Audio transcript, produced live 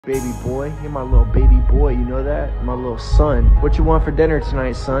Baby boy, you're my little baby boy, you know that? My little son. What you want for dinner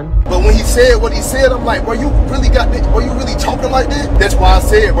tonight, son? But when he said what he said, I'm like, bro, you really got this? Bro, you really talking like that? That's why I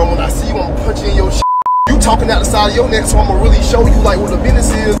said, bro, when I see you, I'm punching in your shit. You talking out the side of your neck, so I'm gonna really show you like what the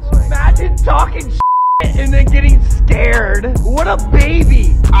business is. Imagine talking shit and then getting scared. What a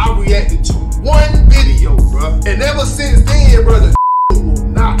baby. I reacted to one video, bro, and ever since then, bro, the will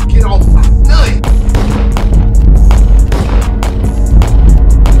not get off my nut.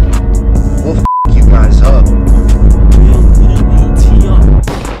 We'll f you guys up.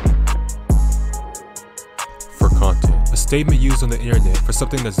 For content. A statement used on the internet for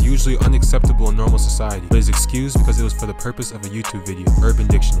something that's usually unacceptable in normal society, but is excused because it was for the purpose of a YouTube video. Urban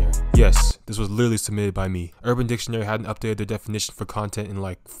Dictionary. Yes, this was literally submitted by me. Urban Dictionary hadn't updated their definition for content in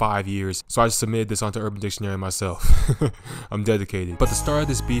like 5 years, so I just submitted this onto Urban Dictionary myself. I'm dedicated. But the start of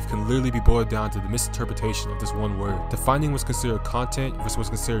this beef can literally be boiled down to the misinterpretation of this one word. Defining what's considered content versus what's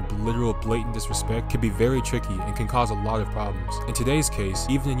considered literal blatant disrespect can be very tricky and can cause a lot of problems. In today's case,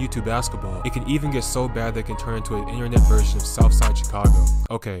 even in YouTube basketball, it can even get so bad that it can turn into an internet version of Southside Chicago.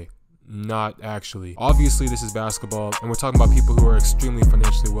 Okay, not actually. Obviously this is basketball and we're talking about people who are extremely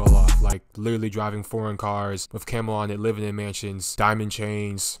financially well off, like literally driving foreign cars with camo on it, living in mansions, diamond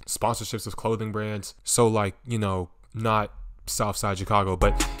chains, sponsorships of clothing brands. So like, you know, not Southside Chicago,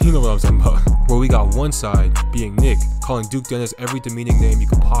 but you know what I'm talking about. Where we got one side being Nick, calling Duke Dennis every demeaning name you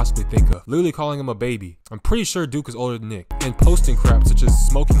could possibly think of, literally calling him a baby. I'm pretty sure Duke is older than Nick, and posting crap such as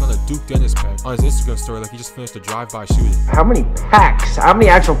smoking on a Duke Dennis pack on his Instagram story like he just finished a drive-by shooting. How many packs? How many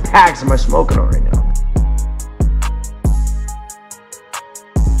actual packs am I smoking on right now?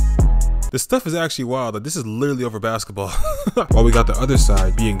 This stuff is actually wild, that this is literally over basketball. While we got the other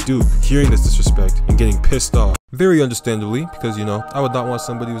side being Duke, hearing this disrespect and getting pissed off. Very understandably, because you know, I would not want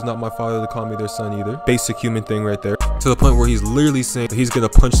somebody who's not my father to call me their son either. Basic human thing right there. To the point where he's literally saying that he's gonna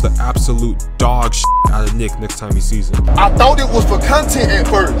punch the absolute dog shit out of Nick next time he sees him. I thought it was for content at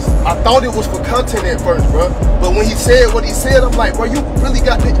first. Bro. But when he said what he said, I'm like, bro, you really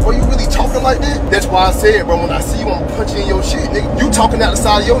got this? Bro, you really talking like that? That's why I said, bro, when I see you, I'm punching in your shit, nigga. You talking out the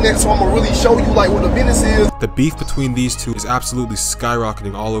side of your neck, so I'm gonna really show you like what the business is. The beef between these two is absolutely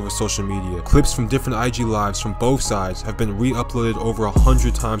skyrocketing all over social media. Clips from different IG lives from both sides have been re-uploaded over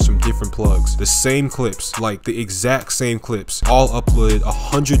 100 times from different plugs. The same clips, like the exact same clips, all uploaded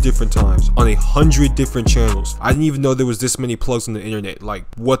 100 different times on 100 different channels. I didn't even know there was this many plugs on the internet. Like,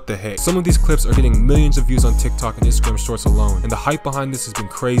 what the heck? Some of these clips are getting millions of views on TikTok and Instagram shorts alone, and the hype behind this has been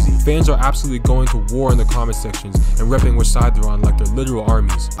crazy. Fans are absolutely going to war in the comment sections and repping which side they're on like they're literal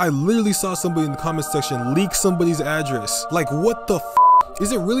armies. I literally saw somebody in the comment section leak somebody's address. Like, what the f?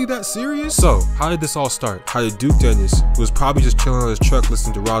 Is it really that serious? So, how did this all start? How did Duke Dennis, who was probably just chilling on his truck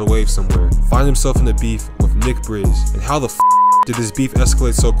listening to Rod Wave somewhere, find himself in a beef with Nick Briz? And how the f did this beef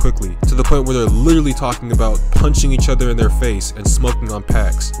escalate so quickly, to the point where they're literally talking about punching each other in their face and smoking on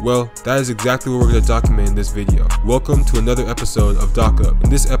packs? Well, that is exactly what we're going to document in this video. Welcome to another episode of Doc Up. In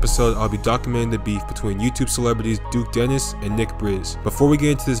this episode, I'll be documenting the beef between YouTube celebrities Duke Dennis and Nick Briz. Before we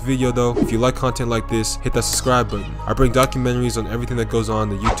get into this video though, if you like content like this, hit that subscribe button. I bring documentaries on everything that goes on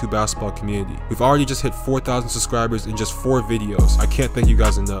in the YouTube basketball community. We've already just hit 4,000 subscribers in just 4 videos. I can't thank you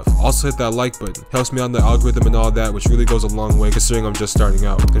guys enough. Also hit that like button. Helps me on the algorithm and all that, which really goes a long way considering I'm just starting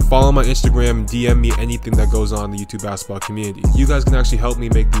out. And follow my Instagram and DM me anything that goes on in the YouTube basketball community. You guys can actually help me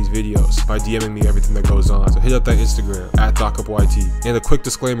make these videos by DMing me everything that goes on. So hit up that Instagram at DocUpYT. And a quick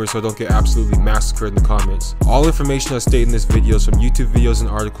disclaimer so I don't get absolutely massacred in the comments. All information I state in this video is from YouTube videos and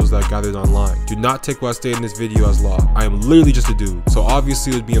articles that I gathered online. Do not take what I state in this video as law. I am literally just a dude, so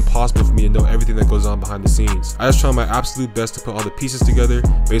obviously it would be impossible for me to know everything that goes on behind the scenes. I just try my absolute best to put all the pieces together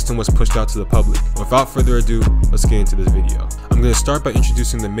based on what's pushed out to the public. Without further ado, let's get into this video. I'm going to start by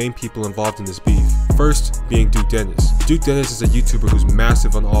introducing the main people involved in this beef. First being Duke Dennis. Duke Dennis is a YouTuber who's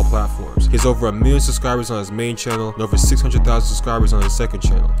massive on all platforms. He has over 1 million subscribers on his main channel and over 600,000 subscribers on his second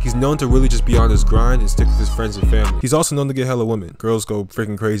channel. He's known to really just be on his grind and stick with his friends and family. He's also known to get hella women. Girls go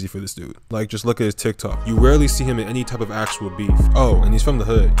freaking crazy for this dude. Like, just look at his TikTok. You rarely see him in any type of actual beef. Oh, and he's from the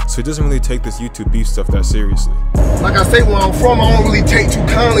hood, so he doesn't really take this YouTube beef stuff that seriously. Like I say, where I'm from, I don't really take too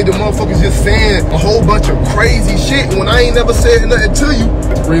kindly to motherfuckers just saying a whole bunch of crazy shit when I ain't never said nothing to you.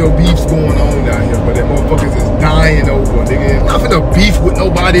 There's real beefs going on down here, but that motherfuckers is dying over, nigga. I'm not finna beef with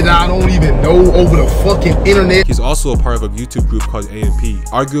nobody that I don't even know over the fucking internet. He's also a part of a YouTube group called AMP,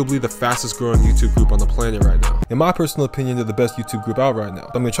 arguably the fastest growing YouTube group on the planet right now. In my personal opinion, they're the best YouTube group out right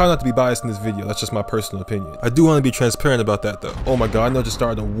now. I'm gonna try not to be biased in this video, that's just my personal opinion. I do want to be transparent about that though. Oh my god, I know just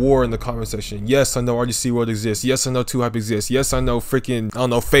started a war in the comment section. Yes, I know RDC World exists. Yes, I know 2Hype exists. Yes, I know freaking, I don't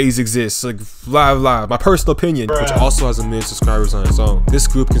know, FaZe exists. Like, blah blah. My personal opinion, which also has 1 million subscribers on its own. This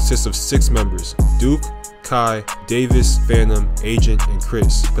group group consists of 6 members: Duke, Kai, Davis, Phantom, Agent, and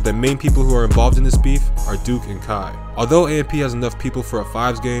Chris. But the main people who are involved in this beef are Duke and Kai. Although AMP has enough people for a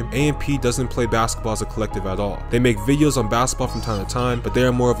 5s game, AMP doesn't play basketball as a collective at all. They make videos on basketball from time to time, but they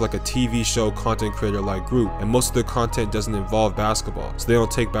are more of like a TV show content creator like group, and most of their content doesn't involve basketball, so they don't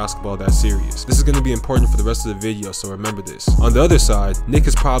take basketball that serious. This is going to be important for the rest of the video, so remember this. On the other side, Nick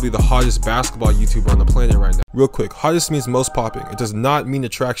is probably the hottest basketball YouTuber on the planet right now. Real quick, hottest means most popping. It does not mean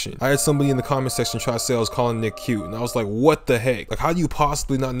attraction. I had somebody in the comment section try to say I was calling Nick cute, and I was like, what the heck? Like, how do you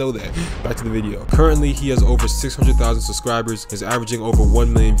possibly not know that? Back to the video. Currently, he has over 600,000 subscribers, is averaging over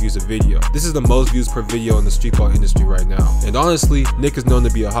 1 million views a video. This is the most views per video in the streetball industry right now. And honestly, Nick is known to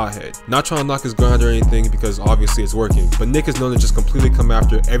be a hothead. Not trying to knock his grind or anything, because obviously it's working, but Nick is known to just completely come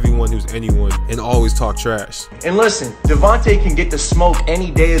after everyone who's anyone and always talk trash. And listen, Devontae can get the smoke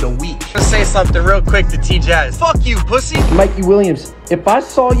any day of the week. Let's say something real quick to T-Jazz. Fuck you, pussy. Mikey Williams, if I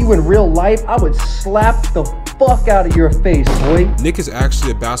saw you in real life, I would slap the fuck out of your face, boy. Nick is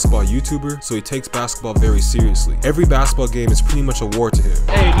actually a basketball YouTuber, so he takes basketball very seriously. Every basketball game is pretty much a war to him.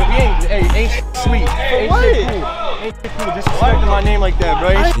 Hey, ain't sweet. Ain't cool disrespecting my name like that, bro.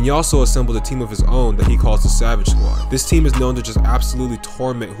 And he also assembled a team of his own that he calls the Savage Squad. This team is known to just absolutely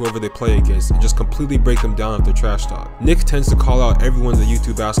torment whoever they play against and just completely break them down with their trash talk. Nick tends to call out everyone in the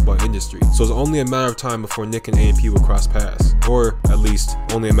YouTube basketball industry, so it's only a matter of time before Nick and AMP will cross paths. Or, at least,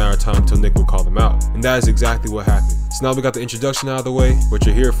 only a matter of time until Nick will call them out. And that is exactly what happened. So now we got the introduction out of the way, what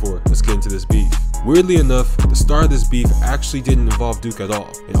you're here for, let's get into this beef. Weirdly enough, the start of this beef actually didn't involve Duke at all.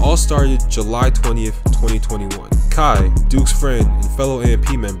 It all started July 20th, 2021. Kai, Duke's friend and fellow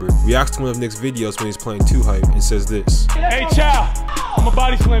AMP member, reacts to one of Nick's videos when he's playing 2 Hype and says this. Hey, chow, I'ma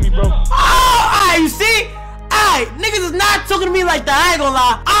body slam you, bro. Oh, you see? Alright, niggas is not talking to me like that, I ain't gonna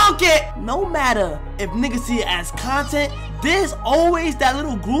lie. I don't care. No matter if niggas see it as content, there's always that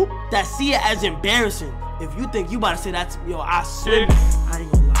little group that see it as embarrassing. If you think you about to say that to me, yo, I swear, I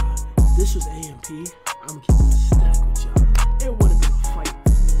ain't gonna lie. If this was AMP, I'ma keep it a stack with y'all. It would've been a fight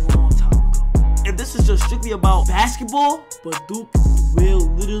a long time ago. If this is just strictly about basketball, but Duke will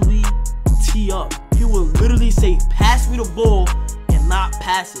literally tee up. He will literally say, pass me the ball and not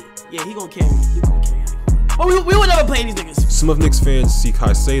pass it. Yeah, he gonna carry it. He gonna carry it. But we would never play these niggas. Some of Nick's fans see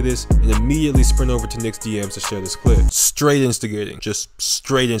Kai say this and immediately sprint over to Nick's DMs to share this clip. Straight instigating, just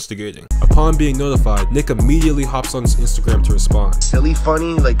straight instigating. Upon being notified, Nick immediately hops on his Instagram to respond. Silly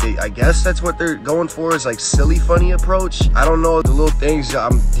funny, like I guess that's what they're going for, is like silly funny approach. I don't know the little things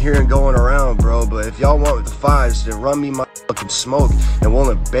I'm hearing going around, bro, but if y'all want the 5s, then run me my fucking smoke and we'll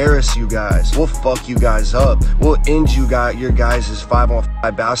embarrass you guys. We'll fuck you guys up. We'll end your guys'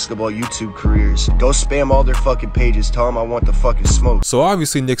 5-on-5 basketball YouTube careers. Go spam all their fucking pages, tell them I want the fucking smoke. So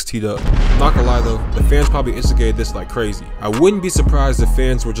obviously Nick's teed up. Not gonna lie though, the fans probably instigated this like crazy. I wouldn't be surprised if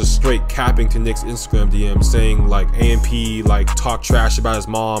fans were just straight capping to Nick's Instagram DM saying like AMP like talk trash about his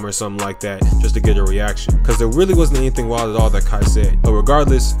mom or something like that just to get a reaction. Cause there really wasn't anything wild at all that Kai said. But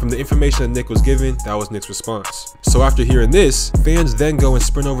regardless, from the information that Nick was given, that was Nick's response. So after hearing this, fans then go and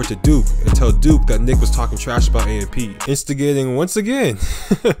sprint over to Duke and tell Duke that Nick was talking trash about AMP, instigating once again.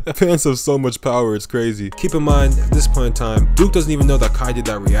 Fans have so much power, it's crazy. Keep in mind, at this point in time, Duke doesn't even know that Kai did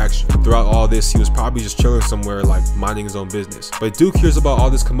that reaction. Throughout all this, he was probably just chilling somewhere, like minding his own business. But Duke hears about all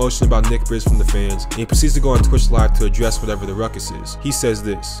this commotion about Nick Briz from the fans, and he proceeds to go on Twitch Live to address whatever the ruckus is. He says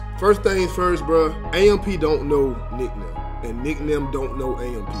this. First things first, bro. AMP don't know Nick them, and Nick them don't know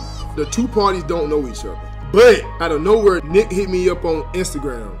AMP. The two parties don't know each other. But out of nowhere, Nick hit me up on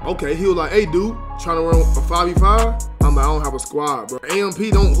Instagram. Okay, he was like, hey dude, trying to run a 5v5? I'm like, I don't have a squad, bro. AMP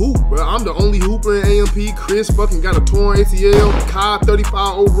don't hoop, bro. I'm the only hooper in AMP. Chris fucking got a torn ACL. Kai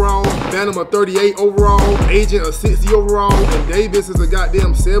 35 overall. Phantom a 38 overall. Agent a 60 overall. And Davis is a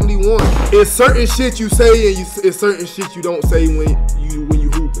goddamn 71. It's certain shit you say and it's certain shit you don't say when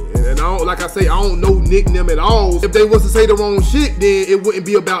you hooping. And I don't, like I say, I don't know Nick and them at all. If they was to say the wrong shit, then it wouldn't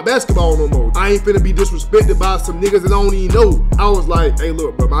be about basketball no more. I ain't finna be disrespected by some niggas that I don't even know. I was like, hey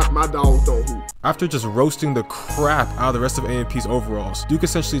look, bro, my dogs don't hoop. After just roasting the crap out of the rest of AMP's overalls, Duke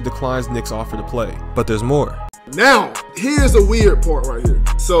essentially declines Nick's offer to play. But there's more. Now, here's a weird part right here.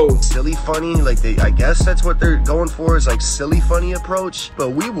 So, silly funny, like I guess that's what they're going for, is like silly funny approach. But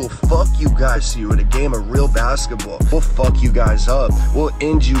we will fuck you guys in a game of real basketball. We'll fuck you guys up. We'll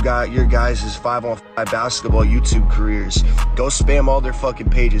end your guys' 5-on-5 basketball YouTube careers. Go spam all their fucking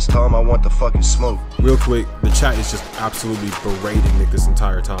pages. Tell them I want the fucking smoke. Real quick, the chat is just absolutely berating Nick this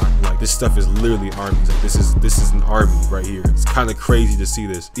entire time. Like, this stuff is literally armies. Like, this is an army right here. It's kind of crazy to see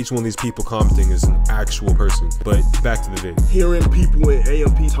this. Each one of these people commenting is an actual person. But back to the video. Hearing people in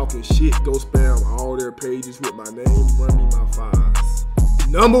AMP talking shit, go spam all their pages with my name, run me my 5s.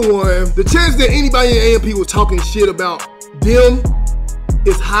 Number one, the chance that anybody in AMP was talking shit about them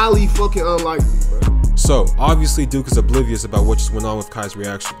is highly fucking unlikely, bro. So, obviously Duke is oblivious about what just went on with Kai's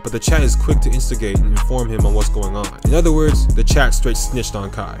reaction, but the chat is quick to instigate and inform him on what's going on. In other words, the chat straight snitched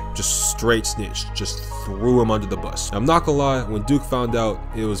on Kai. Just straight snitched. Just threw him under the bus. Now, I'm not gonna lie, when Duke found out,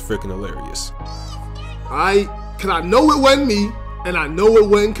 it was freaking hilarious. Cause I know it wasn't me, and I know it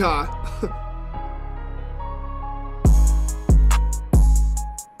wasn't Kai.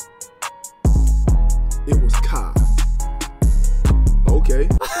 It was Kai. Okay.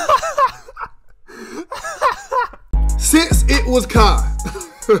 Since it was Kai,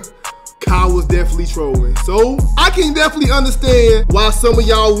 Kai was definitely trolling. So I can definitely understand why some of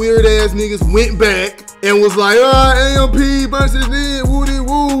y'all weird ass niggas went back and was like, AMP versus this, woody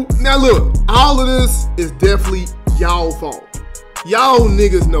woo. Now look, all of this is definitely y'all fault. Y'all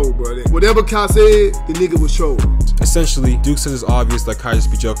niggas know, brother. Whatever Kai said, the nigga was trolling. Essentially, Duke says it's obvious that Kai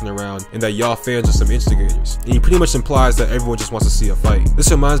just be joking around and that y'all fans are some instigators. And he pretty much implies that everyone just wants to see a fight.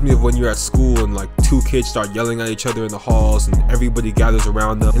 This reminds me of when you're at school and like two kids start yelling at each other in the halls and everybody gathers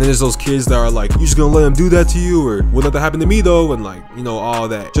around them. And then there's those kids that are like, you just gonna let him do that to you? Or wouldn't let that happen to me though? And like, you know, all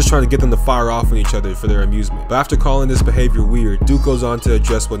that. Just trying to get them to fire off on each other for their amusement. But after calling this behavior weird, Duke goes on to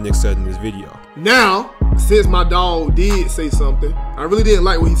address what Nick said in his video. Now, since my dog did say something, I really didn't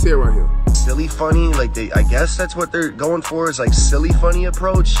like what he said right here. Silly funny, like I guess that's what they're going for, is like silly funny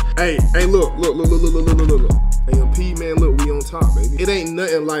approach. Hey, look. AMP, man, look, we on top, baby. It ain't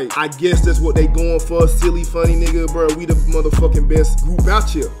nothing like, I guess that's what they going for, silly funny nigga, bro. We the motherfucking best group out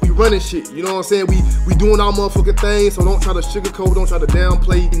here. We running shit, you know what I'm saying? We doing our motherfucking thing, so don't try to sugarcoat, don't try to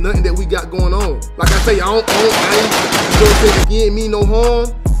downplay nothing that we got going on. Like I say, I ain't, you know what I'm saying? If you ain't mean no harm,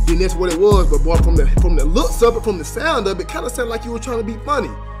 then that's what it was. But boy, from the looks of it, from the sound of it, kind of sounded like you were trying to be funny.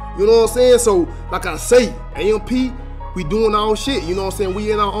 You know what I'm saying? So, like I say, AMP, we doing our shit, you know what I'm saying?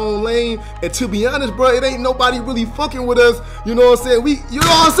 We in our own lane, and to be honest, bro, it ain't nobody really fucking with us, you know what I'm saying? You know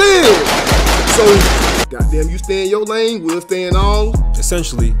what I'm saying? So, goddamn, you stay in your lane, we'll stay in ours.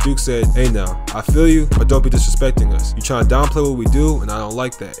 Essentially, Duke said, hey now, I feel you, but don't be disrespecting us. You trying to downplay what we do, and I don't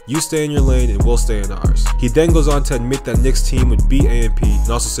like that. You stay in your lane, and we'll stay in ours. He then goes on to admit that Nick's team would beat AMP, and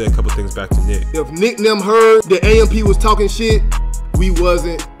also say a couple things back to Nick. If Nick and them heard that AMP was talking shit, we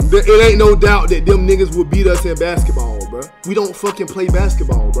wasn't. It ain't no doubt that them niggas would beat us in basketball, bro. We don't fucking play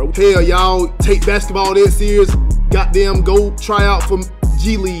basketball, bro. Hell, y'all take basketball that serious, goddamn go try out for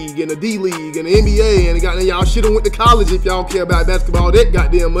G League and the D League and the NBA, and goddamn y'all should've went to college if y'all care about basketball that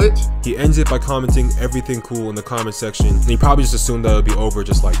goddamn much. He ends it by commenting everything cool in the comment section, and he probably just assumed that it would be over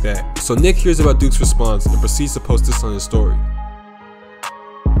just like that. So Nick hears about Duke's response and proceeds to post this on his story.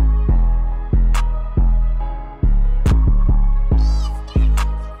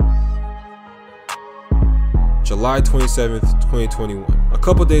 July 27th, 2021. A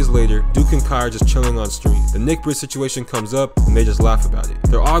couple days later, Duke and Kai are just chilling on stream. The Nick Briz situation comes up and they just laugh about it.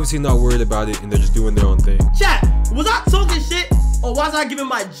 They're obviously not worried about it and they're just doing their own thing. Chat, was I talking shit or was I giving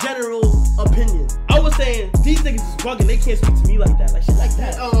my general opinion? I was saying, these niggas is bugging, they can't speak to me like that. Like shit like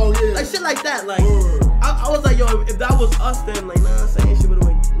that. Oh yeah. Like shit like that. Like, I was like, yo, if that was us, then like, nah, I'm saying shit would've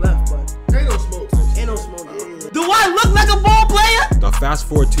went left, but ain't no smoke. Ain't no smoke. Do I look like a ball player? Now fast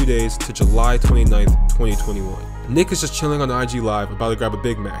forward 2 days to July 29th, 2021. Nick is just chilling on IG Live about to grab a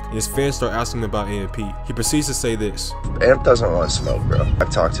Big Mac, and his fans start asking him about AMP. He proceeds to say this. AMP doesn't want smoke, bro. I've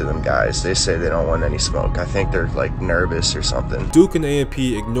talked to them guys. They say they don't want any smoke. I think they're like nervous or something. Duke and AMP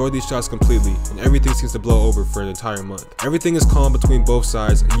ignore these shots completely, and everything seems to blow over for an entire month. Everything is calm between both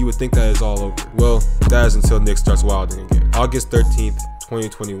sides, and you would think that is all over. Well, that is until Nick starts wilding again. August 13th,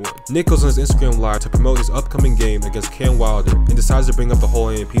 2021. Nick goes on his Instagram Live to promote his upcoming game against Cam Wilder and decides to bring up the whole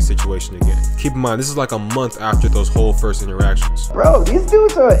AMP situation again. Keep in mind, this is like a month after those whole first interactions. Bro, these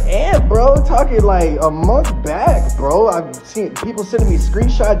dudes are amped, bro. Talking like a month back, bro. I've seen people sending me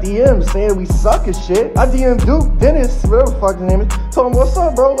screenshot DMs saying we suck as shit. I DM'd Duke, Dennis, whatever the fuck his name is, told him, what's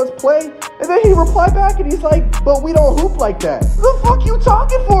up, bro? Let's play. And then he replied back and he's like, but we don't hoop like that. What the fuck you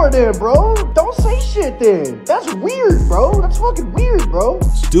talking for then, bro? Don't say shit then. That's weird, bro. That's fucking weird, bro.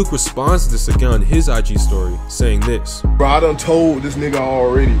 So Duke responds to this again on his IG story, saying this. Bro, I done told this nigga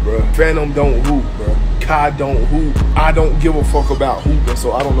already, bro. Phantom don't hoop, bro. Kai don't hoop. I don't give a fuck about hooping,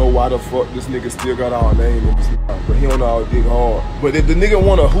 so I don't know why the fuck this nigga still got our name in this mouth, but he don't know how to dig hard. But if the nigga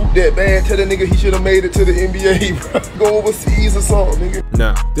wanna hoop that bad, tell the nigga he should've made it to the NBA, bro. Go overseas or something, nigga.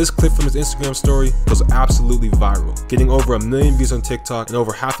 Now, this clip from his Instagram story goes absolutely viral, getting over 1 million views on TikTok and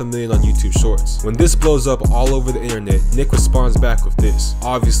over 500,000 on YouTube Shorts. When this blows up all over the internet, Nick responds back with this. this,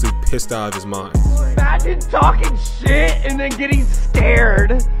 obviously pissed out of his mind. Imagine talking shit and then getting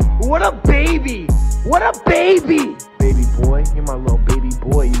scared. What a baby. What a baby. Baby boy, you're my little baby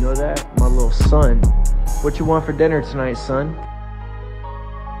boy, you know that? My little son. What you want for dinner tonight, son?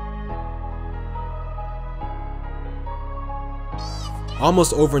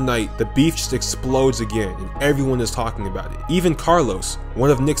 Almost overnight, the beef just explodes again, and everyone is talking about it. Even Carlos, one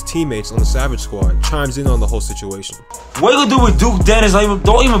of Nick's teammates on the Savage Squad, chimes in on the whole situation. What you gonna do with Duke Dennis?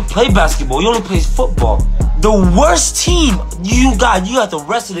 Don't even play basketball. He only plays football. The worst team you got the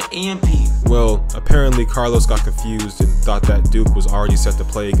rest of the AMP. Well, apparently Carlos got confused and thought that Duke was already set to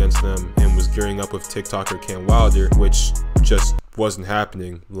play against them and was gearing up with TikToker Cam Wilder, which just wasn't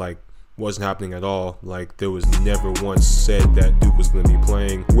happening. Wasn't happening at all. Like, there was never once said that Duke was going to be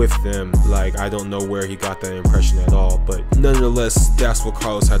playing with them. Like, I don't know where he got that impression at all, but nonetheless, that's what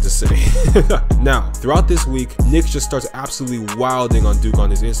Carlos had to say. Now, throughout this week, Nick just starts absolutely wilding on Duke on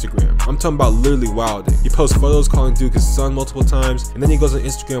his Instagram. I'm talking about literally wilding. He posts photos calling Duke his son multiple times, and then he goes on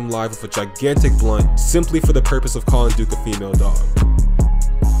Instagram Live with a gigantic blunt simply for the purpose of calling Duke a female dog.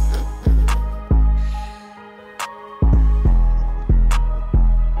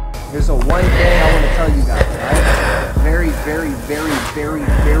 There's a one thing I want to tell you guys, right? Very, very, very, very,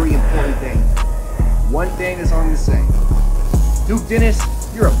 very important thing. One thing is all I'm going to say. Duke Dennis,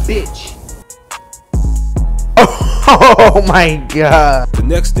 you're a bitch. Oh my god. The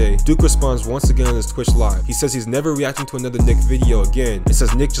next day, Duke responds once again on his Twitch Live. He says he's never reacting to another Nick video again, and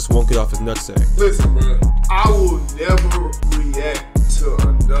says Nick just won't get off his nutsack. Listen, bro, I will never react to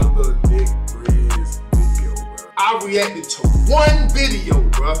another Nick Briz video, bro. I reacted to one video,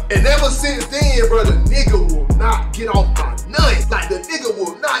 bro, and ever since then, bro, the nigga will not get off my nuts. Like, the nigga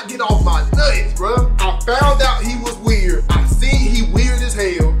will not get off my nuts, bro. I found out he was weird. I seen he weird as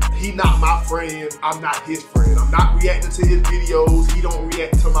hell. He not my friend. I'm not his friend. I'm not reacting to his videos. He don't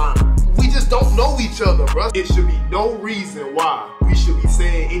react to mine. We just don't know each other, bro. It should be no reason why we should be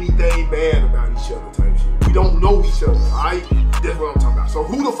saying anything bad about each other type shit. We don't know each other, alright? That's what I'm talking about. So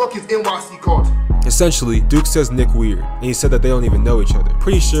who the fuck is NYC Carter? Essentially, Duke says Nick weird, and he said that they don't even know each other.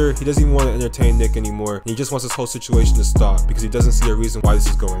 Pretty sure he doesn't even want to entertain Nick anymore, and he just wants this whole situation to stop because he doesn't see a reason why this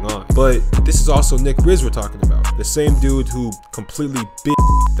is going on. But this is also Nick Briz we're talking about, the same dude who completely bit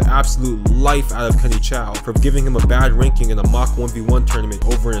the absolute life out of Kenny Chow for giving him a bad ranking in a mock 1v1 tournament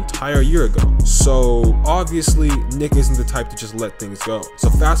over an entire year ago. So obviously, Nick isn't the type to just let things go. So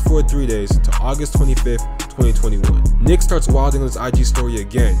fast forward 3 days to August 25th, 2021. Nick starts wilding on his IG story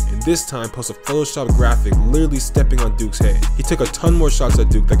again, and this time posts a Photoshop graphic literally stepping on Duke's head. He took a ton more shots at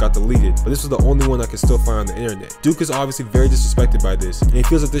Duke that got deleted, but this was the only one I could still find on the internet. Duke is obviously very disrespected by this, and he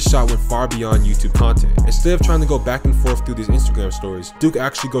feels that this shot went far beyond YouTube content. Instead of trying to go back and forth through these Instagram stories, Duke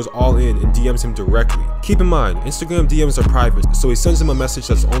actually goes all in and DMs him directly. Keep in mind, Instagram DMs are private, so he sends him a message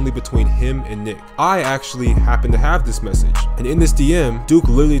that's only between him and Nick. I actually happen to have this message, and in this DM, Duke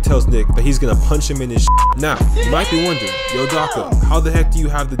literally tells Nick that he's gonna punch him in his shit. Now, you might be wondering, yo Daka, how the heck do you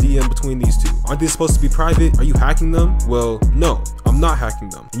have the DM between these two? Aren't they supposed to be private? Are you hacking them? Well, no, I'm not hacking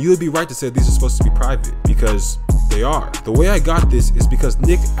them. And you would be right to say these are supposed to be private, because they are. The way I got this is because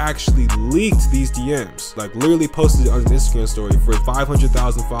Nick actually leaked these DMs, like literally posted it on his Instagram story for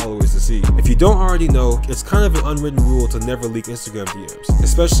 500,000 followers to see. If you don't already know, it's kind of an unwritten rule to never leak Instagram DMs,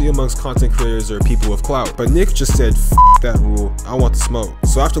 especially amongst content creators or people with clout. But Nick just said, F that rule, I want the smoke.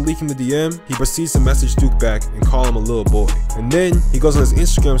 So after leaking the DM, he proceeds to message Duke back and call him a little boy. And then he goes on his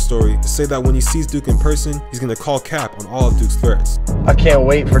Instagram story to say that when he sees Duke in person, he's gonna call cap on all of Duke's threats. I can't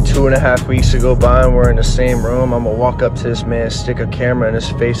wait for 2.5 weeks to go by and we're in the same room. I'm gonna walk up to this man, stick a camera in his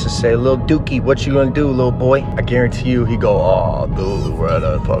face and say, "Lil Dookie, what you gonna do, little boy?" I guarantee you he go, "Oh, dude, we're at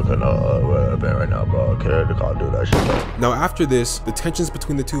a fucking right now, bro. I can't do that shit." Now after this, the tensions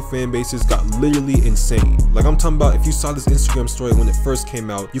between the two fan bases got literally insane. Like, I'm talking about, if you saw this Instagram story when it first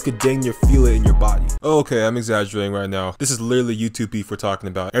came out, you could dang near feel it in your body. Okay, I'm exaggerating right now. This is literally YouTube beef we're talking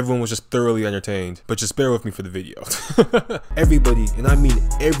about. Everyone was just thoroughly entertained, but just bear with me for the video. Everybody, and I mean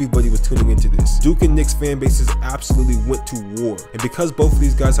everybody, was tuning into this. Duke and Nick's fan bases absolutely went to war, and because both of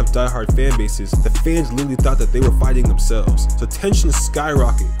these guys have diehard fan bases, the fans literally thought that they were fighting themselves. So tensions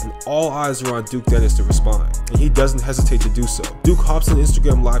skyrocket, and all eyes are on Duke Dennis to respond, and he doesn't hesitate to do so. Duke hops on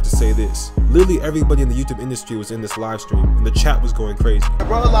Instagram Live to say this. Literally everybody in the YouTube industry was in this live stream, and the chat was going crazy.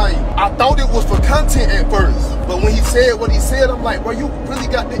 Bro, like, I thought it was for content at first, but when he said what he said, I'm like, bro, you really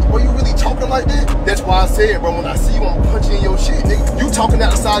got this? Bro, you really talking like that? That's why I said, bro, when I see you, I'm punching your shit, nigga. You talking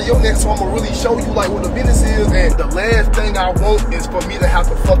out the side of your neck, so I'm gonna really show you like what the business is. And the last thing I want is for me to have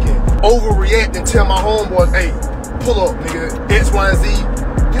to fucking overreact and tell my homeboys, hey, pull up, nigga, X, Y, and Z.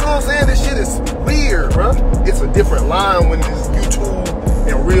 You know what I'm saying? This shit is weird, bro. It's a different line when it's YouTube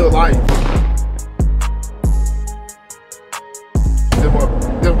in real life.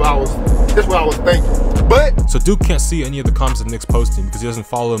 That's what I was thinking. But so Duke can't see any of the comments that Nick's posting because he doesn't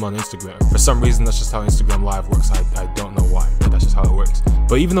follow him on Instagram. For some reason, that's just how Instagram Live works. I don't know why, but that's just how it works.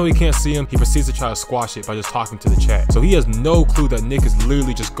 But even though he can't see him, he proceeds to try to squash it by just talking to the chat. So he has no clue that Nick is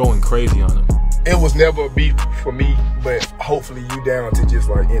literally just going crazy on him. It was never a beef for me, but hopefully you down to just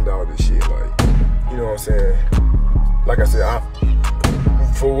like end all this shit. Like, you know what I'm saying? Like I said,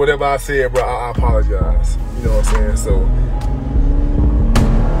 for whatever I said, bro, I apologize. You know what I'm saying? So,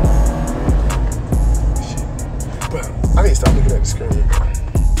 shit. But I need to stop looking at the screen, bro.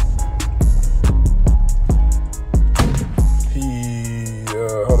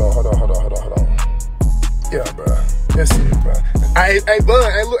 Hold on. Yeah, bro. That's it, bro. Hey,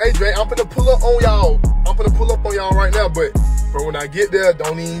 Bud, hey, look, hey, Dre, I'm finna pull up on y'all. I'm finna pull up on y'all right now, but, bro, when I get there,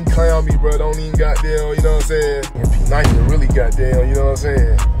 don't even clown me, bro. Don't even goddamn, you know what I'm saying? P90 really goddamn, you know what I'm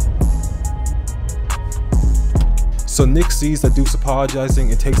saying? So Nick sees that Duke's apologizing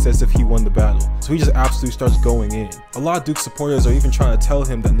and takes it as if he won the battle. So he just absolutely starts going in. A lot of Duke supporters are even trying to tell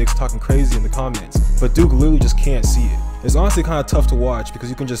him that Nick's talking crazy in the comments, but Duke literally just can't see it. It's honestly kind of tough to watch because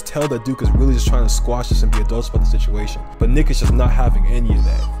you can just tell that Duke is really just trying to squash this and be adults about the situation. But Nick is just not having any of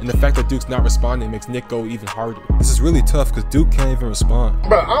that. And the fact that Duke's not responding makes Nick go even harder. This is really tough because Duke can't even respond.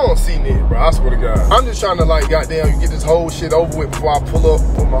 Bro, I don't see Nick, bro. I swear to God. I'm just trying to like, goddamn, get this whole shit over with before I pull up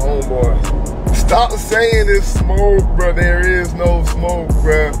with my homeboys. Stop saying it's smoke, bro. There is no smoke,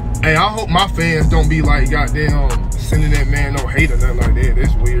 bro. Hey, I hope my fans don't be like, goddamn, sending that man no hate or nothing like that.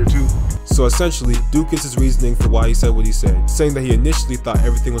 That's weird too. So essentially, Duke gives his reasoning for why he said what he said, saying that he initially thought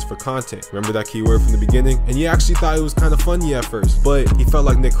everything was for content. Remember that key word from the beginning? And he actually thought it was kind of funny at first, but he felt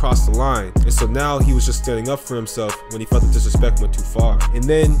like Nick crossed the line. And so now he was just standing up for himself when he felt the disrespect went too far. And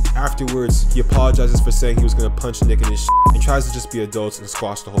then afterwards, he apologizes for saying he was gonna punch Nick in his shit and tries to just be adults and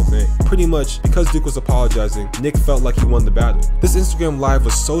squash the whole thing. Pretty much, because Duke was apologizing, Nick felt like he won the battle. This Instagram Live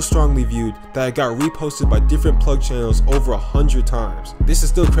was so strongly viewed that it got reposted by different plug channels over 100 times. This is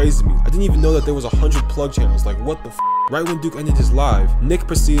still crazy to me. I didn't even know that there was 100 plug channels. Like, what the f? Right when Duke ended his live, Nick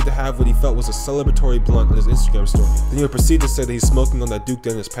proceeded to have what he felt was a celebratory blunt on his Instagram story. Then he would proceed to say that he's smoking on that Duke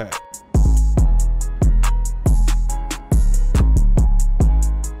Dennis pack.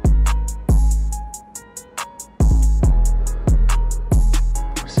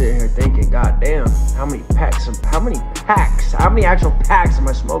 I'm sitting here thinking, goddamn, how many actual packs am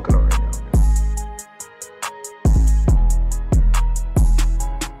I smoking on right now?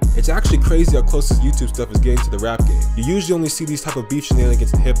 It's actually crazy how close this YouTube stuff is getting to the rap game. You usually only see these type of beef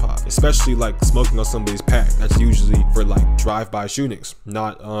shenanigans in hip hop, especially like smoking on somebody's pack. That's usually for like drive-by shootings,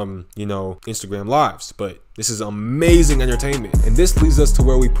 not you know, Instagram lives. But this is amazing entertainment, and this leads us to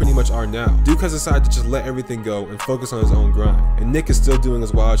where we pretty much are now. Duke has decided to just let everything go and focus on his own grind, and Nick is still doing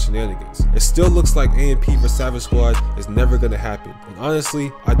his wild shenanigans. It still looks like AMP vs Savage Squad is never gonna happen, and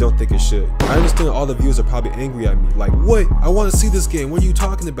honestly, I don't think it should. I understand all the viewers are probably angry at me, like, what? I want to see this game, what are you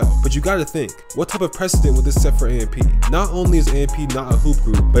talking about? But you gotta think, what type of precedent would this set for AMP? Not only is AMP not a hoop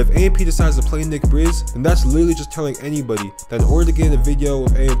group, but if AMP decides to play Nick Briz, then that's literally just telling anybody that in order to get in a video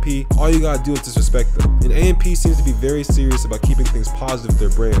with AMP, all you gotta do is disrespect them. And AMP seems to be very serious about keeping things positive with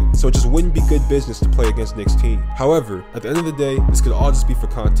their brand, so it just wouldn't be good business to play against Nick's team. However, at the end of the day, this could all just be for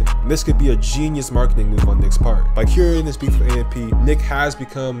content, and this could be a genius marketing move on Nick's part. By curating this beef with AMP, Nick has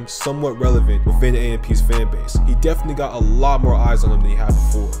become somewhat relevant within AMP's fan base. He definitely got a lot more eyes on him than he had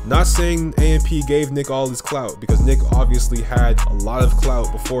before. Not saying AMP gave Nick all his clout, because Nick obviously had a lot of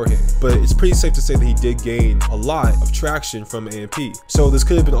clout beforehand, but it's pretty safe to say that he did gain a lot of traction from AMP. So this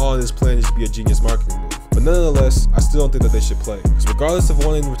could have been all in his plan to just be a genius marketing move. But nonetheless, I still don't think that they should play, because regardless of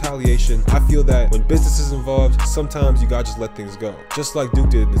wanting retaliation, I feel that when business is involved, sometimes you gotta just let things go, just like Duke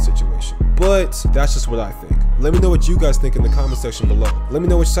did in this situation. But that's just what I think. Let me know what you guys think in the comment section below. Let me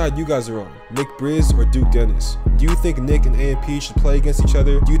know which side you guys are on, Nick Briz or Duke Dennis. Do you think Nick and AMP should play against each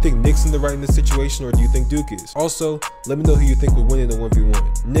other? Do you think Nick's in the right in this situation, or do you think Duke is? Also, let me know who you think would win in a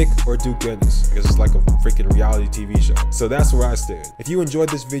 1v1, Nick or Duke Dennis, because it's like a freaking reality TV show. So that's where I stand. If you enjoyed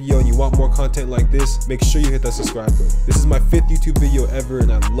this video and you want more content like this, make sure you hit that subscribe button. This is my 5th YouTube video ever,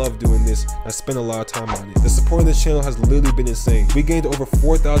 and I love doing this. I spent a lot of time on it. The support on this channel has literally been insane. We gained over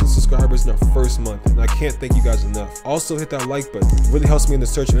 4,000 subscribers in our first month, and I can't thank you guys enough. Also, hit that like button. It really helps me in the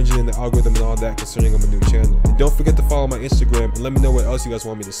search engine and the algorithm and all that concerning I'm a new channel. And don't forget to follow my Instagram and let me know what else you guys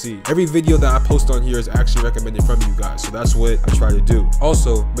want me to see. Every video that I post on here is actually recommended from you guys, so that's what I try to do.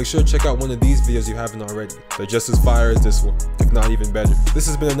 Also, make sure to check out one of these videos you haven't already. They're just as fire as this one, if not even better. This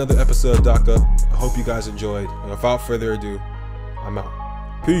has been another episode of Doc Up. I hope you guys enjoyed, and without further ado, I'm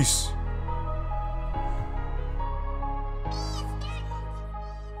out. Peace.